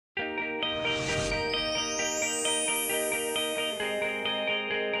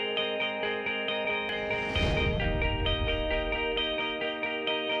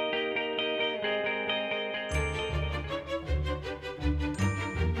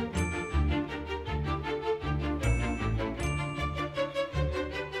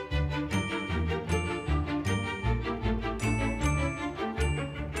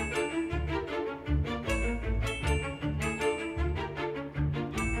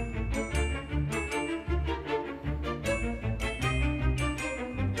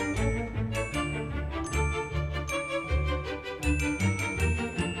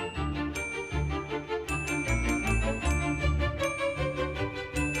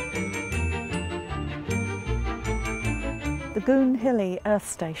The Goonhilly Earth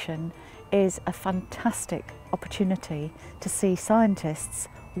Station is a fantastic opportunity to see scientists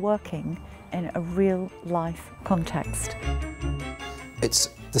working in a real-life context. It's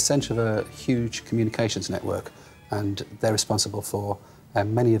the centre of a huge communications network, and they're responsible for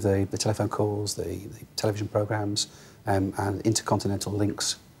many of the telephone calls, the television programmes and intercontinental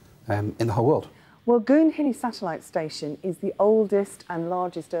links in the whole world. Well, Goonhilly Satellite Station is the oldest and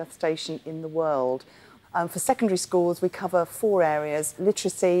largest Earth station in the world. For secondary schools, we cover 4 areas: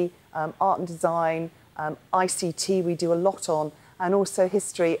 literacy, art and design, ICT we do a lot on, and also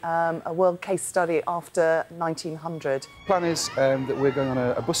history, a world case study after 1900. The plan is that we're going on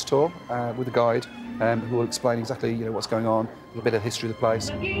a bus tour with a guide who will explain exactly what's going on, a little bit of the history of the place.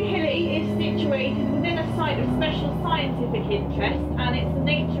 Goonhilly is situated within a site of special scientific interest, and it's a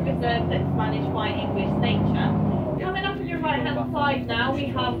nature reserve that's managed by English Nature. Coming up on your right-hand side now, we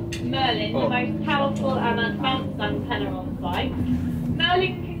have Merlin, the most powerful and advanced antenna on site.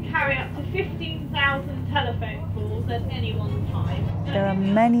 Merlin can carry up to 15,000 telephone calls at any one time. There are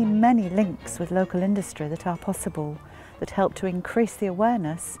many, many links with local industry that are possible, that help to increase the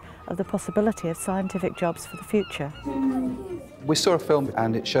awareness of the possibility of scientific jobs for the future. We saw a film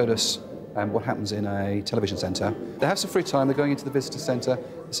and it showed us what happens in a television centre. They have some free time, they're going into the visitor centre,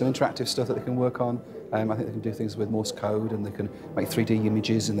 there's some interactive stuff that they can work on. I think they can do things with Morse code, and they can make 3D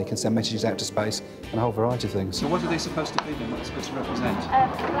images, and they can send messages out to space, and a whole variety of things. So what are they supposed to be then? What are they supposed to represent?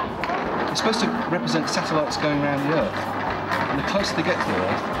 They're supposed to represent satellites going around the Earth, and the closer they get to the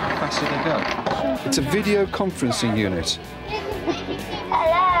Earth, the faster they go. It's a video conferencing unit.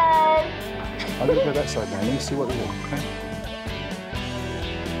 Hello! I'm going to go that side now, let me see what they do. Okay.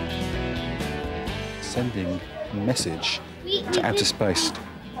 Sending a message to outer space.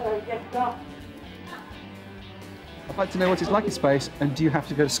 I'd like to know what it's like in space, and do you have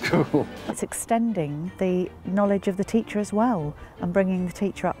to go to school? It's extending the knowledge of the teacher as well, and bringing the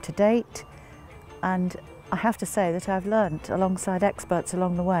teacher up to date. And I have to say that I've learnt alongside experts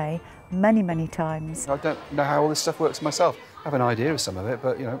along the way many, many times. I don't know how all this stuff works myself. I have an idea of some of it,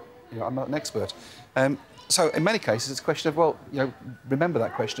 but I'm not an expert. So in many cases, it's a question of, well, remember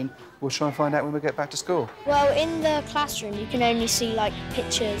that question. We'll try and find out when we get back to school. Well, in the classroom, you can only see like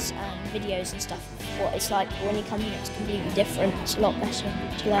pictures and videos and stuff. What it's like when you come here, it's completely different. It's a lot better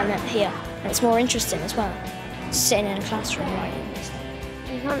to learn it here, and it's more interesting as well. Sitting in a classroom, right?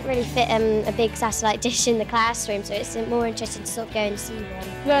 You can't really fit a big satellite dish in the classroom, so it's more interesting to sort of go and see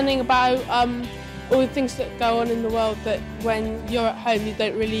one. Learning about all the things that go on in the world that when you're at home you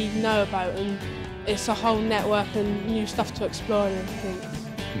don't really know about, and it's a whole network and new stuff to explore and everything.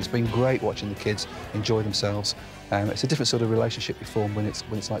 It's been great watching the kids enjoy themselves. It's a different sort of relationship we form when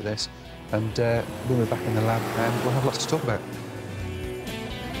it's like this, and when we're back in the lab, we'll have lots to talk about.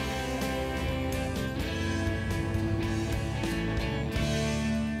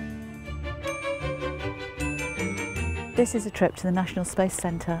 This is a trip to the National Space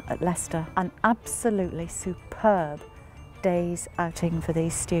Centre at Leicester, an absolutely superb day's outing for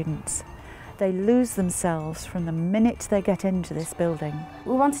these students. They lose themselves from the minute they get into this building.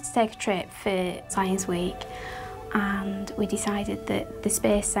 We wanted to take a trip for Science Week, and we decided that the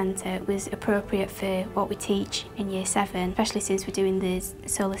Space Centre was appropriate for what we teach in Year 7, especially since we're doing the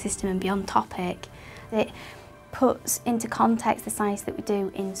solar system and beyond topic. It puts into context the science that we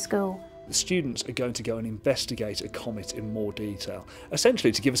do in school. The students are going to go and investigate a comet in more detail,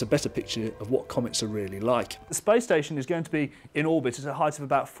 essentially to give us a better picture of what comets are really like. The space station is going to be in orbit at a height of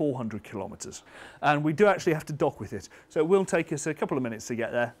about 400 kilometres, and we do actually have to dock with it, so it will take us a couple of minutes to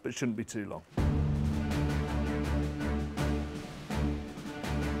get there, but it shouldn't be too long.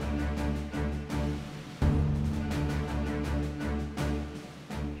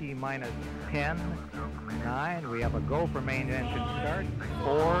 T-minus 10, 9, we have a go for main engine start,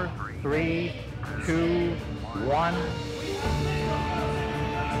 4, 3, 2, 1.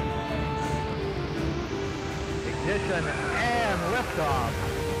 Ignition and liftoff.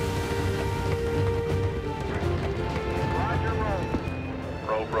 Roger, roll.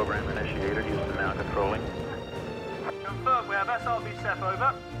 Roll program initiated, Houston now controlling. Confirm, we have SRB step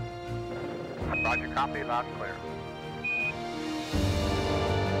over. Roger, copy, loud and clear.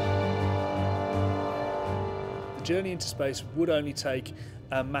 The journey into space would only take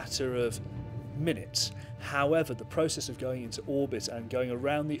a matter of minutes. However, the process of going into orbit and going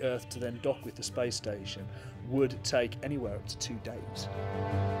around the Earth to then dock with the space station would take anywhere up to 2 days.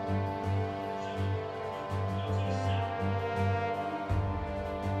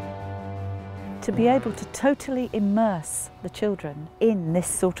 To be able to totally immerse the children in this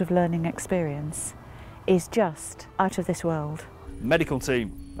sort of learning experience is just out of this world. Medical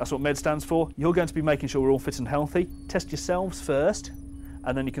team, That's what MED stands for. You're going to be making sure we're all fit and healthy. Test yourselves first,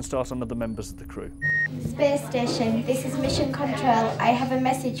 and then you can start on other members of the crew. Space Station, this is Mission Control. I have a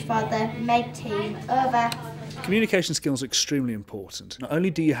message for the MED team. Over. Communication skills are extremely important. Not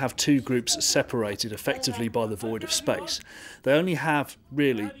only do you have two groups separated effectively by the void of space, they only have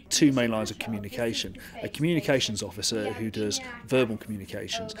really two main lines of communication. A communications officer who does verbal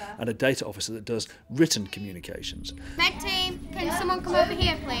communications and a data officer that does written communications. MED team, can someone come over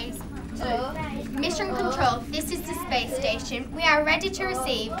here please? Mission Control, this is the space station. We are ready to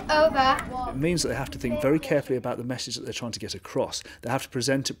receive. Over. It means that they have to think very carefully about the message that they're trying to get across. They have to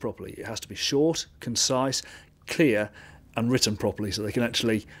present it properly. It has to be short, concise, clear and written properly so they can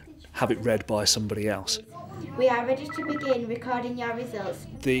actually have it read by somebody else. We are ready to begin recording your results.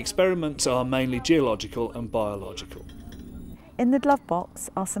 The experiments are mainly geological and biological. In the glove box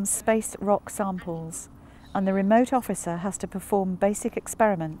are some space rock samples, and the remote officer has to perform basic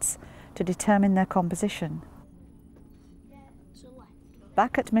experiments to determine their composition.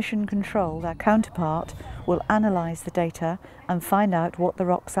 Back at Mission Control, their counterpart will analyse the data and find out what the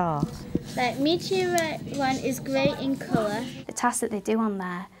rocks are. The meteorite one is grey in colour. The tasks that they do on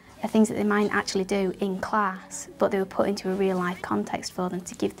there are things that they might actually do in class, but they were put into a real life context for them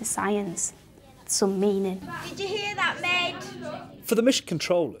to give the science some meaning. Did you hear that, Maid? For the mission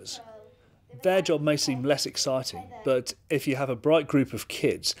controllers, their job may seem less exciting, but if you have a bright group of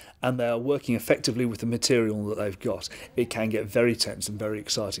kids and they are working effectively with the material that they've got, it can get very tense and very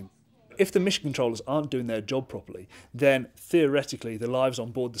exciting. If the mission controllers aren't doing their job properly, then theoretically the lives on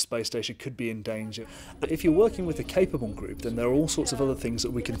board the space station could be in danger. But if you're working with a capable group, then there are all sorts of other things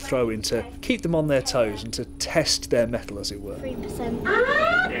that we can throw in to keep them on their toes and to test their mettle, as it were. 3%.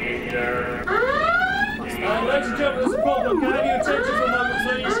 Ladies and gentlemen, there's a problem. Can I have your attention for a moment,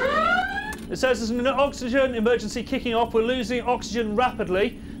 please? It says there's an oxygen emergency kicking off. We're losing oxygen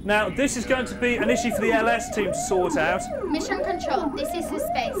rapidly. Now, this is going to be an issue for the LS team to sort out. Mission Control, this is the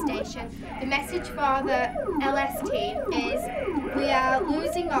space station. The message for the LS team is we are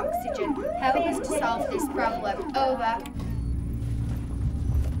losing oxygen. Help us to solve this problem. Over.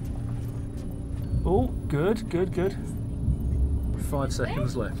 Oh, good, good, good. 5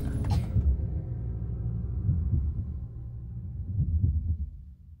 seconds left.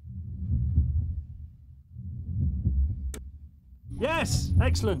 Yes,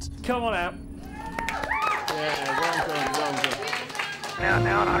 excellent. Come on out. Yeah, well done, well done. Now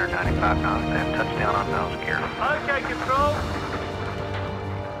down 195 knots and touchdown on nose gear. Okay, control.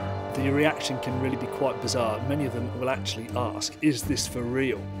 The reaction can really be quite bizarre. Many of them will actually ask, is this for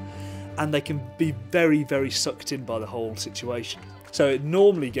real? And they can be very, very sucked in by the whole situation. So it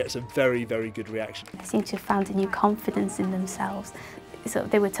normally gets a very, very good reaction. They seem to have found a new confidence in themselves. So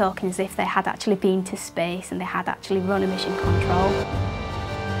they were talking as if they had actually been to space and they had actually run a mission control.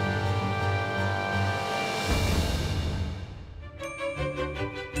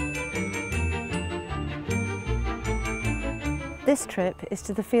 This trip is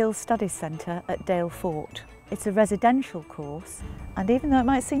to the Field Studies Centre at Dale Fort. It's a residential course, and even though it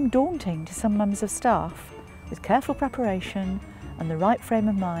might seem daunting to some members of staff, with careful preparation and the right frame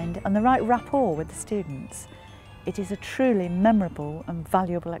of mind and the right rapport with the students, it is a truly memorable and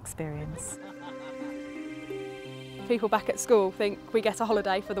valuable experience. People back at school think we get a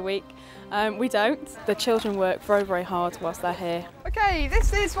holiday for the week. We don't. The children work very, very hard whilst they're here. Okay,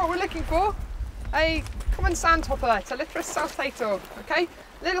 this is what we're looking for. A common sandhopper, Teletris saltator, okay?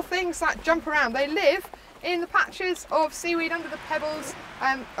 Little things that jump around. They live in the patches of seaweed under the pebbles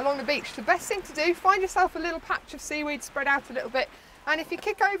along the beach. The best thing to do, find yourself a little patch of seaweed spread out a little bit, and if you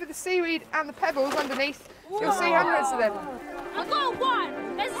kick over the seaweed and the pebbles underneath, you'll see hundreds of them. I got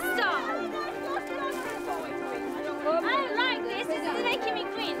one! There's a star! I don't like this, this is making me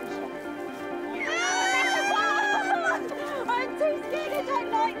cringe. I'm too scared, I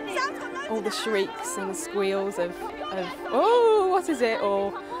don't like this. All the shrieks and the squeals of oh, what is it?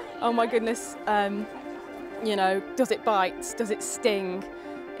 Or, oh my goodness, you know, does it bite? Does it sting?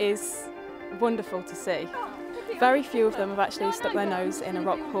 Is wonderful to see. Very few of them have actually stuck their nose in a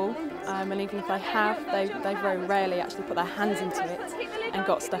rock pool, and even if they have, they very rarely actually put their hands into it and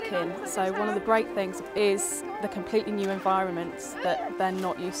got stuck in. So one of the great things is the completely new environments that they're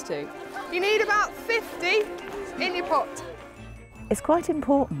not used to. You need about 50 in your pot. It's quite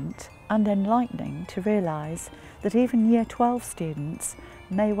important and enlightening to realise that even Year 12 students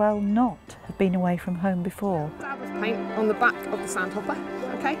may well not have been away from home before. Paint on the back of the sandhopper,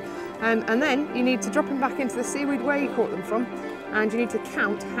 okay? And then you need to drop them back into the seaweed where you caught them from, and you need to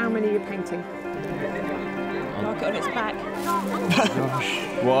count how many you're painting. Mark it on its back.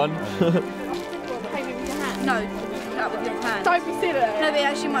 One. No, that with your hand. Don't be silly. No, but it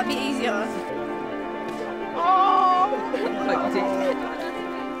actually might be easier. Oh!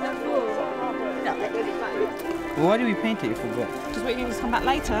 Well, why do we paint it if we've got? Because we're going to come back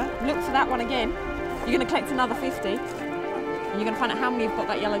later, look for that one again. You're going to collect another 50. And you're going to find out how many have got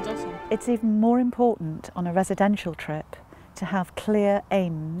that yellow dot on. It's even more important on a residential trip to have clear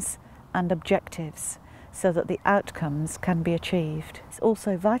aims and objectives so that the outcomes can be achieved. It's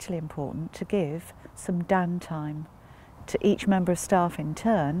also vitally important to give some downtime to each member of staff in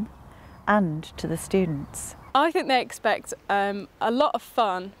turn and to the students. I think they expect a lot of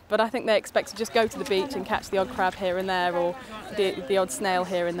fun, but I think they expect to just go to the beach and catch the odd crab here and there or the odd snail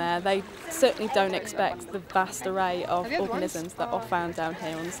here and there. They certainly don't expect the vast array of organisms that are found down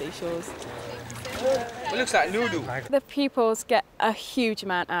here on the seashores. It looks like noodle. The pupils get a huge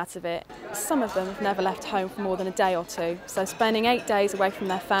amount out of it. Some of them have never left home for more than a day or two, so spending 8 days away from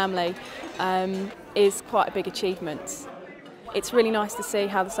their family is quite a big achievement. It's really nice to see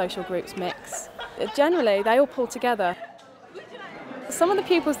how the social groups mix. Generally, they all pull together. Some of the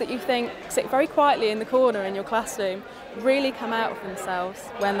pupils that you think sit very quietly in the corner in your classroom really come out of themselves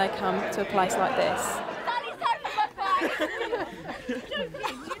when they come to a place like this.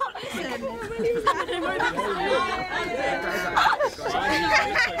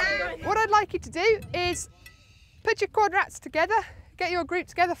 What I'd like you to do is put your quadrats together, get your group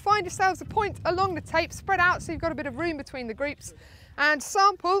together, find yourselves a point along the tape, spread out so you've got a bit of room between the groups, and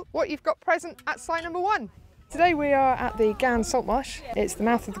sample what you've got present at site number 1. Today we are at the Gan salt marsh. It's the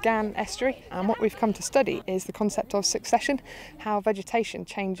mouth of the Gan estuary, and what we've come to study is the concept of succession, how vegetation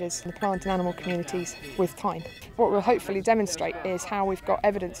changes in the plant and animal communities with time. What we'll hopefully demonstrate is how we've got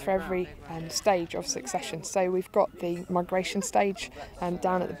evidence for every stage of succession. So we've got the migration stage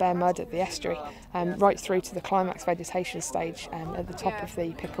down at the bare mud at the estuary, right through to the climax vegetation stage at the top of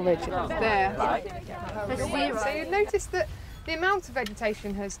the Pickle Ridge. There. So you notice that the amount of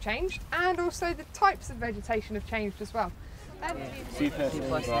vegetation has changed, and also the types of vegetation have changed as well. If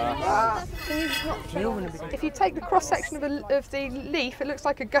you take the cross-section of the leaf, it looks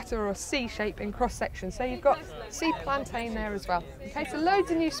like a gutter or a C shape in cross-section. So you've got sea plantain there as well. Okay, so loads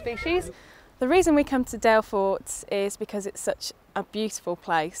of new species. The reason we come to Dalefort is because it's such a beautiful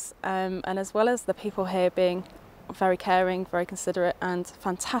place, and as well as the people here being very caring, very considerate and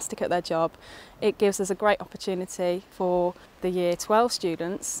fantastic at their job, it gives us a great opportunity for the Year 12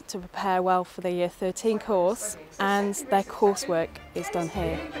 students to prepare well for the Year 13 course, and their coursework is done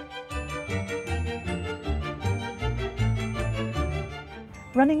here.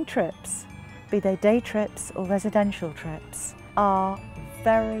 Running trips, be they day trips or residential trips, are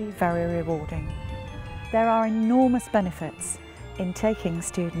very, very rewarding. There are enormous benefits in taking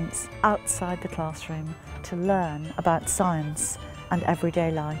students outside the classroom to learn about science and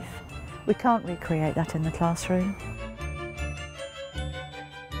everyday life. We can't recreate that in the classroom.